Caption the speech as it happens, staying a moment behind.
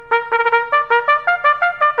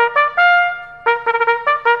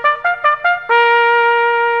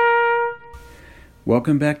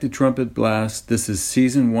Welcome back to Trumpet Blast. This is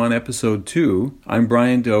Season 1, Episode 2. I'm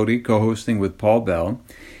Brian Doty, co-hosting with Paul Bell.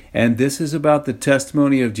 And this is about the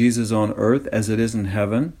testimony of Jesus on earth as it is in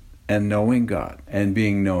heaven, and knowing God, and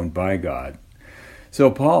being known by God. So,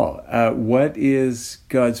 Paul, what is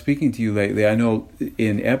God speaking to you lately? I know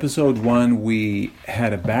in Episode 1, we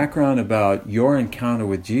had a background about your encounter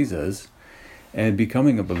with Jesus and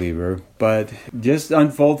becoming a believer, but just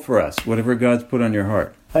unfold for us whatever God's put on your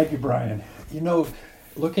heart. Thank you, Brian. You know,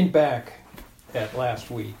 looking back at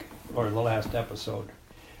last week, or the last episode,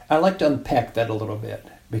 I like to unpack that a little bit,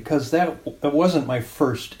 because that wasn't my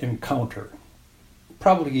first encounter.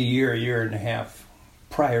 Probably a year and a half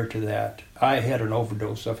prior to that, I had an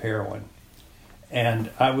overdose of heroin, and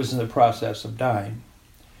I was in the process of dying,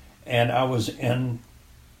 and I was in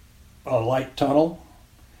a light tunnel,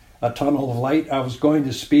 a tunnel of light. I was going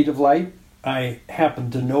the speed of light. I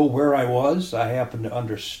happened to know where I was. I happened to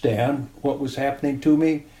understand what was happening to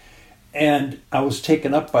me. And I was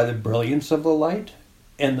taken up by the brilliance of the light.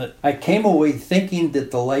 And I came away thinking that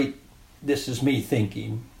the light, this is me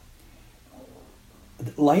thinking,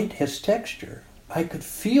 light has texture. I could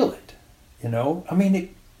feel it, you know. I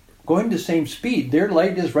mean, going the same speed, their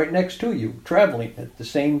light is right next to you, traveling at the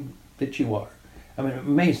same that you are. I mean,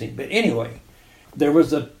 amazing. But anyway, there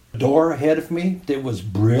was a door ahead of me that was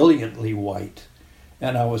brilliantly white,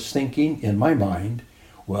 and I was thinking in my mind,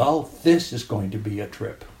 well, this is going to be a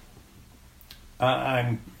trip.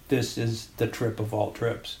 This is the trip of all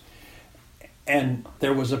trips. And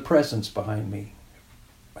there was a presence behind me.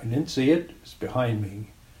 I didn't see it, it was behind me.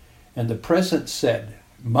 And the presence said,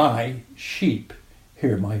 "My sheep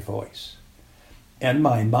hear my voice." And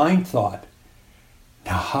my mind thought,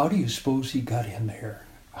 now how do you suppose he got in there?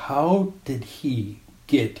 How did he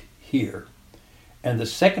get here? And the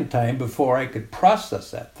second time, before I could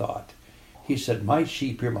process that thought, he said, "My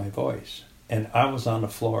sheep hear my voice." And I was on the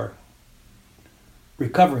floor,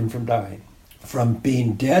 recovering from dying, from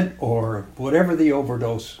being dead, or whatever the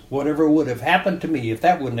overdose, whatever would have happened to me. If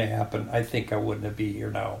that wouldn't have happened, I think I wouldn't have been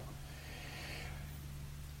here now.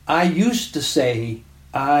 I used to say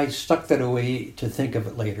I stuck that away to think of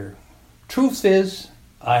it later. Truth is,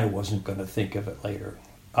 I wasn't going to think of it later.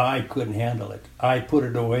 I couldn't handle it. I put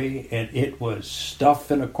it away, and it was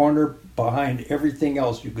stuffed in a corner behind everything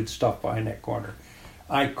else you could stuff behind that corner.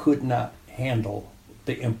 I could not handle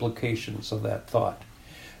the implications of that thought.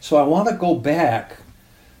 So I want to go back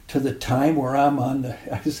to the time where I'm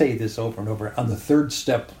I say this over and over, on the third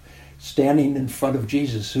step, standing in front of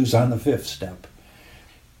Jesus, who's on the fifth step.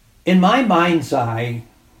 In my mind's eye,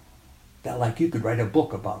 that like you could write a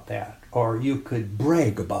book about that, or you could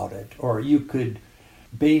brag about it, or you could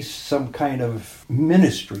base some kind of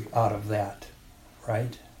ministry out of that,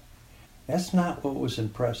 right? That's not what was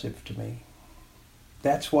impressive to me.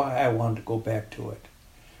 That's why I wanted to go back to it.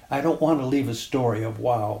 I don't want to leave a story of,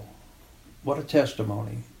 wow, what a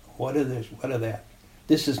testimony, what of this, what of that.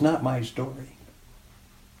 This is not my story.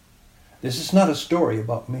 This is not a story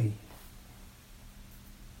about me.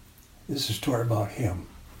 This is a story about him.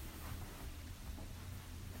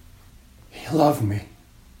 He loved me.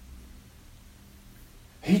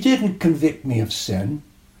 He didn't convict me of sin.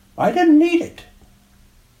 I didn't need it.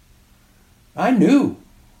 I knew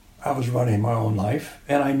I was running my own life,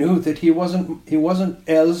 and I knew that he wasn't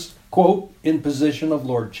as, quote, in position of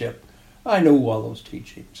lordship. I knew all those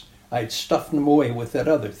teachings. I'd stuffed them away with that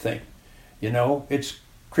other thing. You know, it's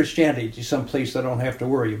Christianity, someplace I don't have to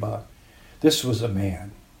worry about. This was a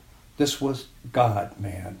man. This was God,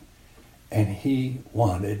 man. And he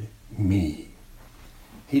wanted me.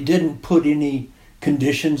 He didn't put any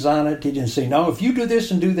conditions on it. He didn't say, now if you do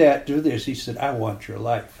this and do that, do this. He said, I want your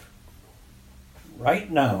life.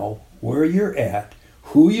 Right now, where you're at,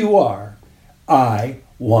 who you are, I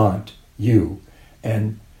want you.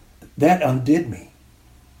 And that undid me.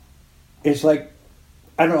 It's like,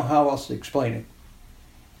 I don't know how else to explain it.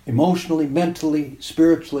 Emotionally, mentally,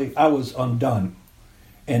 spiritually, I was undone.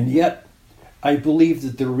 And yet, I believe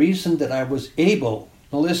that the reason that I was able,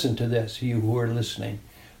 now listen to this, you who are listening,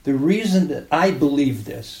 the reason that I believe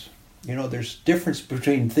this, you know, there's difference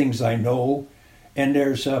between things I know, and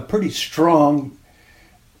there's a pretty strong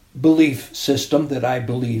belief system that I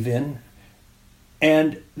believe in,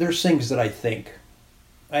 and there's things that I think.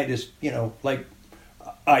 I just, you know, like,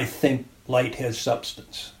 I think light has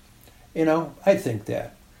substance. You know, I think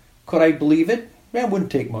that. Could I believe it? Yeah, it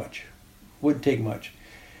wouldn't take much. Wouldn't take much.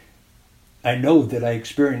 I know that I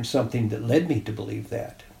experienced something that led me to believe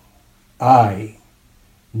that. I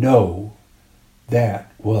know that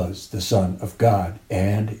was the Son of God,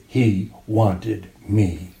 and he wanted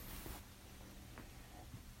me.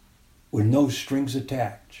 With no strings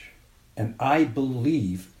attached. And I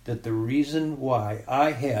believe that the reason why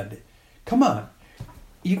I had, come on,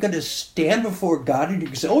 you're going to stand before God and you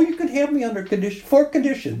can say, oh, you can have me under 4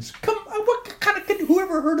 conditions. Come on, what kind of, who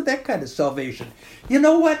ever heard of that kind of salvation? You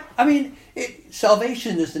know what? I mean,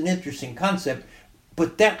 salvation is an interesting concept,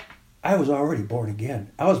 but I was already born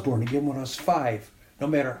again. I was born again when I was 5. No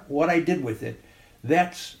matter what I did with it,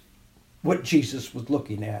 that's what Jesus was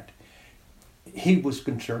looking at. He was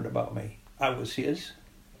concerned about me. I was his.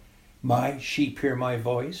 My sheep hear my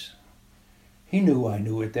voice. He knew I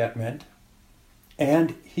knew what that meant.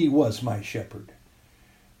 And he was my shepherd.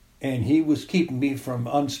 And he was keeping me from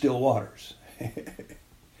unstill waters.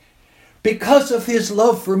 Because of his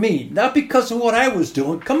love for me, not because of what I was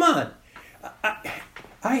doing. Come on.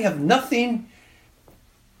 I have nothing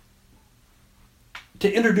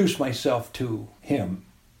to introduce myself to him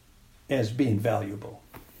as being valuable.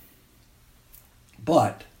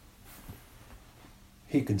 But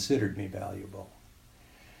he considered me valuable.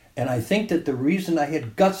 And I think that the reason I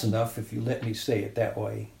had guts enough, if you let me say it that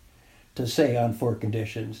way, to say on 4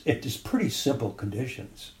 conditions, it is pretty simple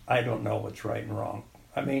conditions. I don't know what's right and wrong.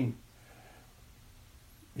 I mean,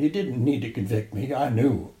 he didn't need to convict me. I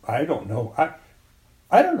knew. I don't know.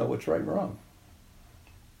 I don't know what's right and wrong.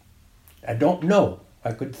 I don't know.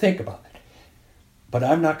 I could think about it. But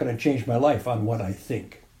I'm not going to change my life on what I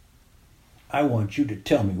think. I want you to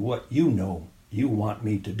tell me what you know you want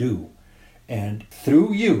me to do. And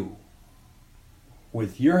through you,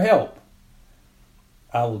 with your help,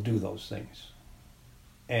 I will do those things.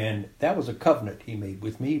 And that was a covenant he made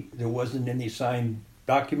with me. There wasn't any signed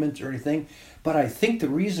documents or anything. But I think the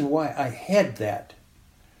reason why I had that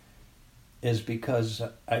is because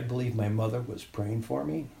I believe my mother was praying for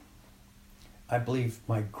me. I believe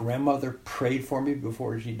my grandmother prayed for me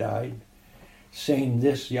before she died, saying,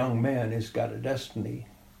 this young man has got a destiny,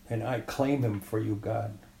 and I claim him for you,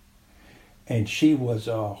 God. And she was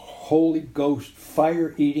a Holy Ghost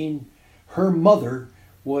fire-eating. Her mother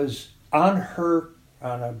was on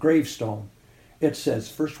a gravestone. It says,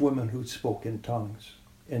 first woman who spoke in tongues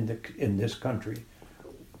in this country.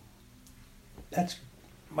 That's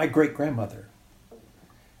my great-grandmother.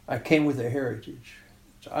 I came with a heritage.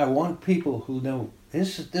 So I want people who know,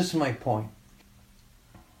 this is my point.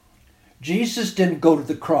 Jesus didn't go to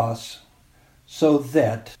the cross so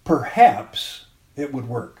that perhaps it would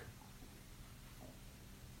work.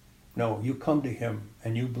 No, you come to him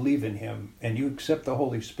and you believe in him and you accept the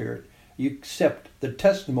Holy Spirit. You accept the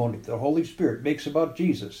testimony the Holy Spirit makes about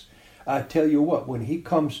Jesus. I tell you what, when he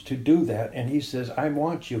comes to do that and he says, I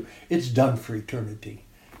want you, it's done for eternity.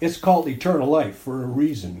 It's called eternal life for a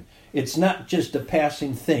reason. It's not just a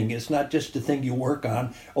passing thing. It's not just a thing you work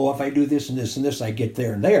on. Oh, if I do this and this and this, I get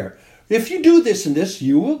there and there. If you do this and this,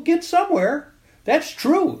 you will get somewhere. That's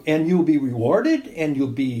true. And you'll be rewarded and you'll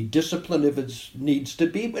be disciplined if it needs to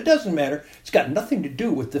be. But it doesn't matter. It's got nothing to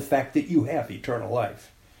do with the fact that you have eternal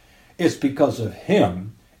life. It's because of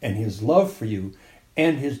him and his love for you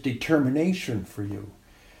and his determination for you.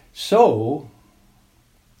 So,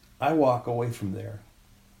 I walk away from there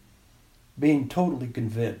being totally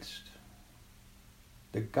convinced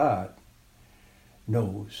that God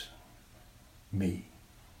knows me.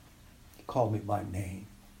 He called me by name.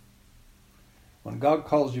 When God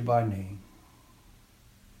calls you by name,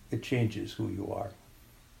 it changes who you are.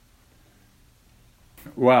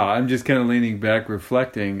 Wow, I'm just kind of leaning back,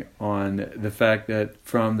 reflecting on the fact that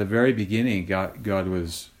from the very beginning, God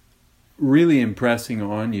was really impressing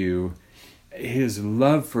on you his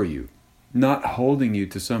love for you, not holding you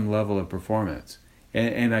to some level of performance.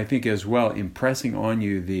 And I think as well, impressing on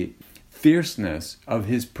you the fierceness of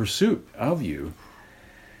his pursuit of you.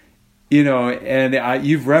 You know, and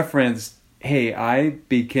you've referenced, hey, I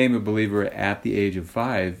became a believer at the age of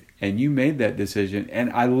 5, and you made that decision.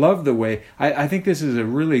 And I love the way, I think this is a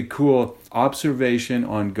really cool observation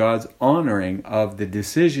on God's honoring of the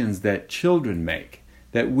decisions that children make,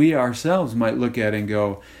 that we ourselves might look at and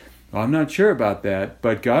go, well, I'm not sure about that,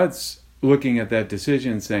 but God's looking at that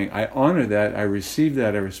decision and saying, I honor that, I receive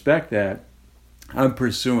that, I respect that, I'm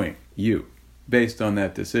pursuing you based on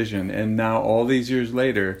that decision. And now all these years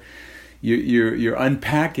later, you're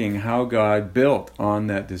unpacking how God built on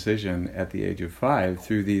that decision at the age of 5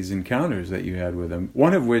 through these encounters that you had with him.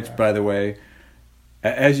 One of which, by the way,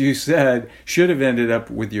 as you said, should have ended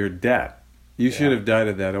up with your death. You should have died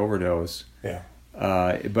of that overdose. Yeah.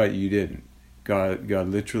 But you didn't. God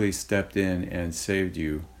literally stepped in and saved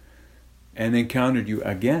you and encountered you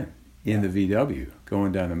again in the VW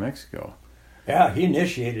going down to Mexico. Yeah, he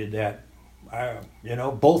initiated that.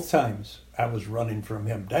 Both times I was running from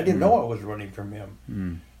him. I didn't know I was running from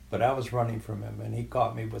him, but I was running from him, and he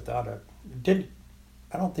caught me without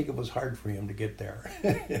I don't think it was hard for him to get there.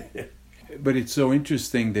 But it's so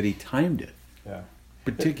interesting that he timed it, Yeah.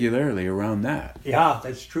 particularly around that. Yeah,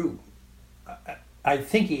 that's true. I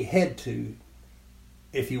think he had to,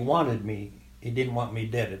 if he wanted me, he didn't want me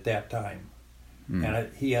dead at that time.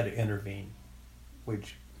 And he had to intervene,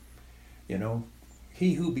 which,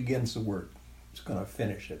 he who begins the work is going to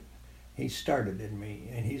finish it. He started in me,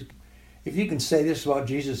 and if you can say this about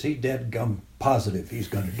Jesus, he's dead gum positive he's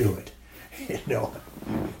going to do it.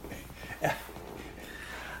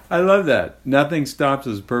 I love that. Nothing stops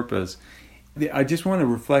his purpose. I just want to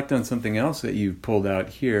reflect on something else that you've pulled out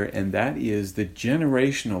here, and that is the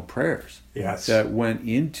generational prayers that went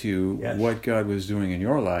into what God was doing in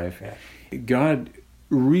your life. Yes. God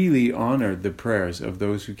really honored the prayers of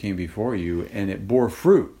those who came before you, and it bore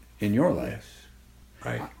fruit in your life.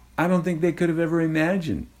 Yes. Right. I don't think they could have ever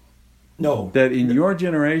imagined that in your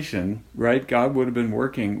generation, right, God would have been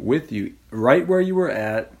working with you right where you were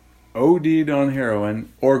at, OD'd on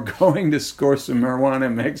heroin, or going to score some marijuana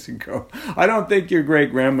in Mexico. I don't think your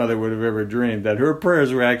great-grandmother would have ever dreamed that her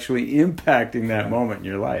prayers were actually impacting that moment in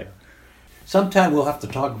your life. Sometime we'll have to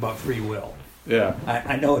talk about free will. Yeah.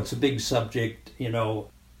 I know it's a big subject,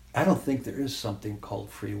 I don't think there is something called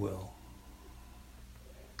free will.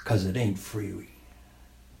 Because it ain't free.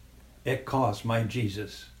 It cost my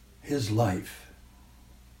Jesus his life.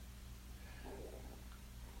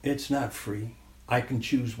 It's not free. I can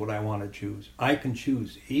choose what I want to choose. I can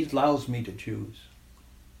choose. He allows me to choose.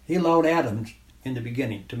 He allowed Adam in the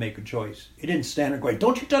beginning to make a choice. He didn't stand there going,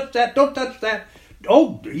 don't you touch that, don't touch that.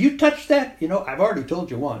 Oh, you touched that? I've already told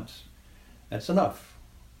you once. That's enough.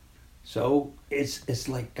 So it's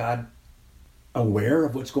like God aware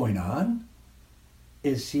of what's going on?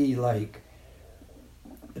 Is he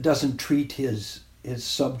doesn't treat his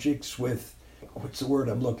subjects with, what's the word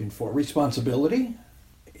I'm looking for, responsibility?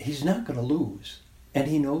 He's not going to lose. And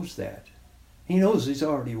he knows that. He knows he's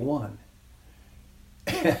already won.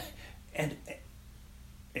 And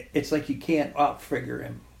it's like you can't out-figure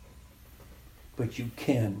him. But you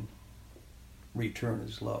can return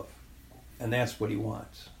his love. And that's what he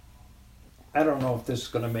wants. I don't know if this is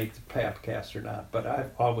going to make the podcast or not, but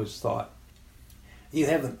I've always thought, you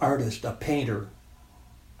have an artist, a painter,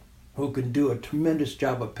 who can do a tremendous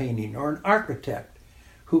job of painting, or an architect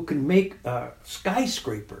who can make a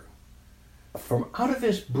skyscraper. From out of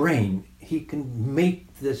his brain, he can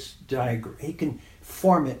make this diagram. He can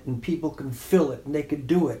form it, and people can fill it, and they can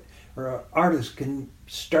do it. Or an artist can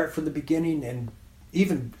start from the beginning and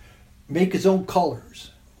even make his own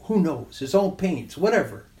colors. Who knows? His own paints,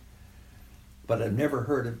 whatever. But I've never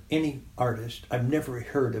heard of any artist. I've never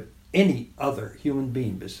heard of any other human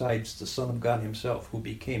being besides the Son of God himself who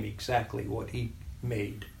became exactly what he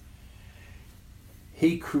made.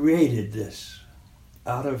 He created this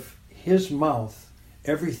out of his mouth.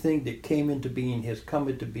 Everything that came into being has come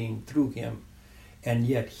into being through him, and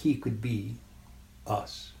yet he could be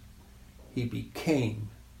us. He became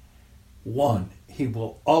one. He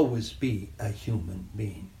will always be a human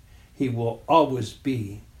being. He will always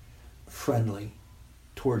be friendly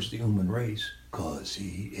towards the human race because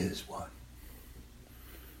he is one.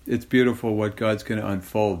 It's beautiful what God's going to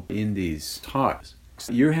unfold in these talks.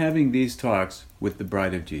 You're having these talks with the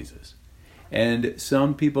bride of Jesus. And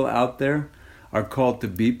some people out there are called to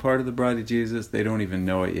be part of the bride of Jesus. They don't even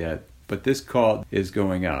know it yet. But this call is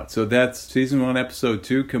going out. So that's Season 1, Episode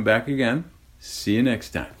 2. Come back again. See you next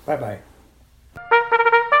time. Bye-bye.